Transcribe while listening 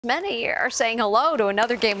Many are saying hello to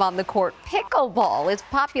another game on the court, pickleball. Its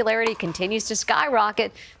popularity continues to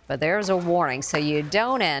skyrocket, but there's a warning so you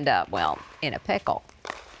don't end up, well, in a pickle.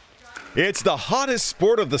 It's the hottest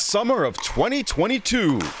sport of the summer of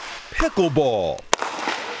 2022, pickleball.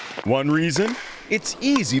 One reason, it's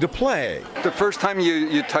easy to play. The first time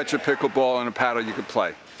you touch a pickleball and a paddle, you could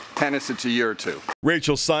play. Tennis, it's a year or two.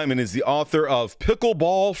 Rachel Simon is the author of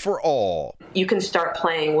Pickleball for All. You can start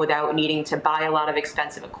playing without needing to buy a lot of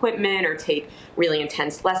expensive equipment or take really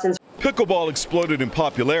intense lessons. Pickleball exploded in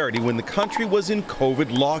popularity when the country was in COVID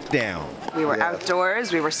lockdown. We were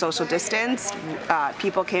outdoors, we were social distanced.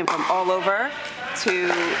 People came from all over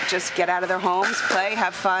to just get out of their homes, play,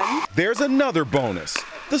 have fun. There's another bonus,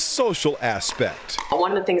 the social aspect.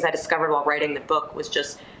 One of the things I discovered while writing the book was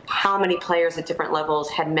just how many players at different levels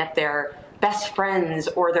had met their best friends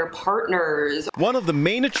or their partners. One of the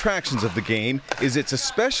main attractions of the game is it's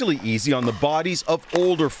especially easy on the bodies of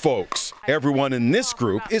older folks. Everyone in this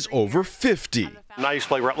group is over 50. And I used to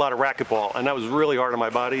play a lot of racquetball, and that was really hard on my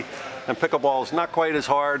body. And pickleball is not quite as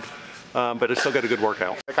hard, but it's still got a good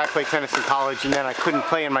workout. I played tennis in college, and then I couldn't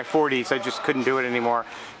play in my 40s. I just couldn't do it anymore.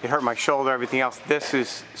 It hurt my shoulder, everything else. This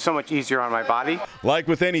is so much easier on my body. Like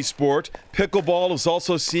with any sport, pickleball is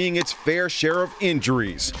also seeing its fair share of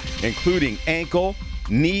injuries, including ankle,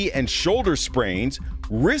 knee, and shoulder sprains,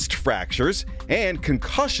 wrist fractures, and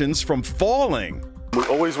concussions from falling. We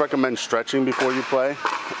always recommend stretching before you play,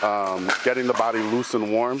 getting the body loose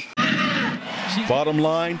and warm. Bottom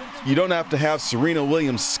line, you don't have to have Serena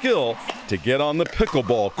Williams' skill to get on the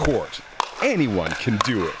pickleball court. Anyone can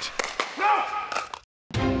do it.